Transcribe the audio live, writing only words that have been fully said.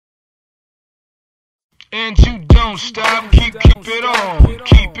And you don't stop, keep it on,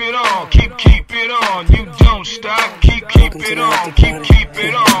 keep it on, keep it on. You don't stop, keep it on, keep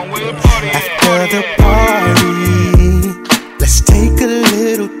it on. Where the party at? After the party, let's take a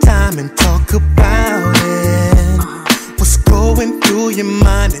little time and talk about it. What's going through your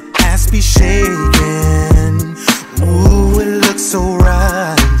mind? It has me shaking. Ooh, it looks so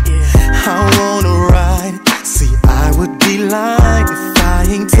right. I wanna ride. See, I would be lying if I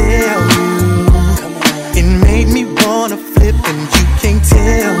ain't tell you. It made me wanna flip and you can't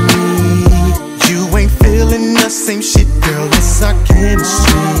tell me you ain't feeling the same shit, girl. It's our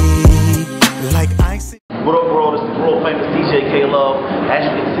chemistry. Like ice. What up, bro? This is the world famous DJ K-LUV. As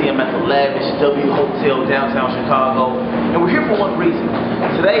you can see, I'm at the lavish W Hotel downtown Chicago, and we're here for one reason.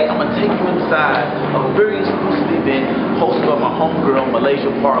 Today, I'm gonna take you inside a very exclusive event hosted by my homegirl,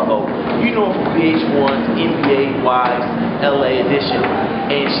 Malaysia Pargo. You know her from VH1's Invade LA edition,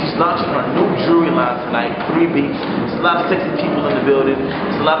 and she's launching her new jewelry line tonight, 3 Beats. There's a lot of sexy people in the building.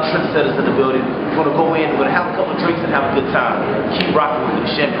 There's a lot of trendsetters in the building. We're gonna go in, we're gonna have a couple of drinks and have a good time. Keep rocking with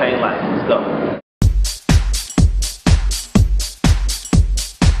the Champagne Life. Let's go.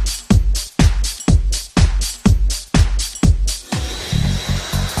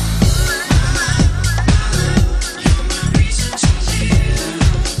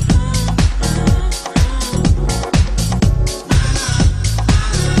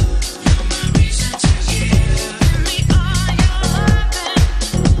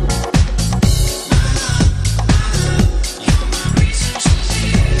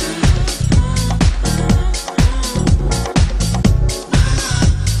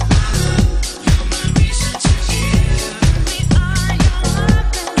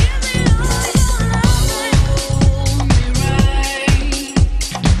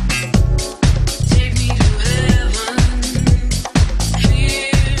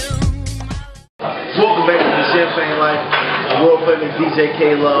 Welcome back to the Champagne Life, the world famous DJ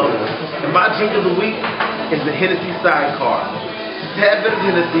K-LUV. And my drink of the week is the Hennessy Sidecar. Tad bit of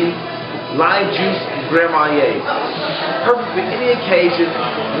Hennessy, lime juice, and Grand Marnier. Perfect for any occasion,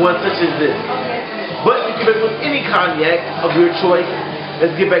 one such as this. But you can make it with any cognac of your choice.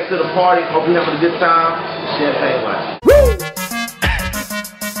 Let's get back to the party. Hope you're having a good time. Champagne Life.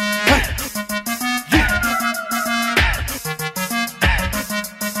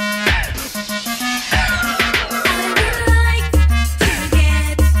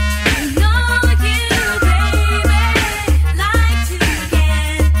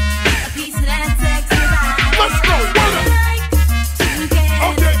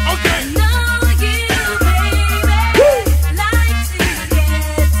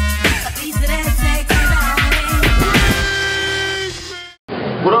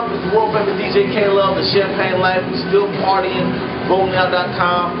 What up, it's the world famous DJ K-LUV, the Champagne Life. We're still partying,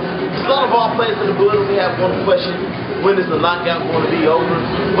 rollingout.com. There's a lot of our players in the building. We have one question: when is the lockout going to be over?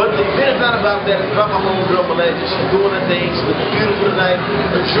 But the event is not about that. It's about my homegirl Malaysia. She's doing her thing. She looks beautiful tonight.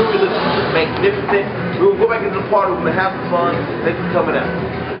 Her jewelry looks magnificent. We'll go back into the party. We're going to have some fun. Thanks for coming out.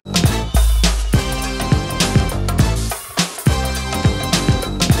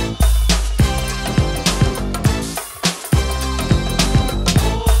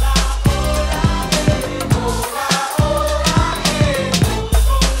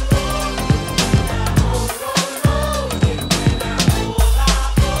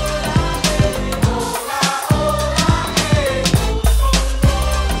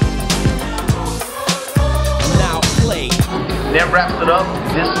 That wraps it up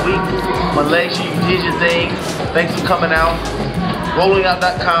this week. Malaysia, you did your thing. Thanks for coming out.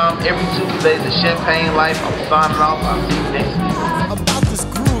 Rollingout.com every Tuesday, the Champagne Life. I'm signing off. I'll see you next week. About this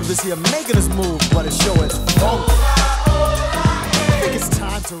groove is here making us move, but it sure is funky. I think it's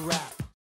time to wrap.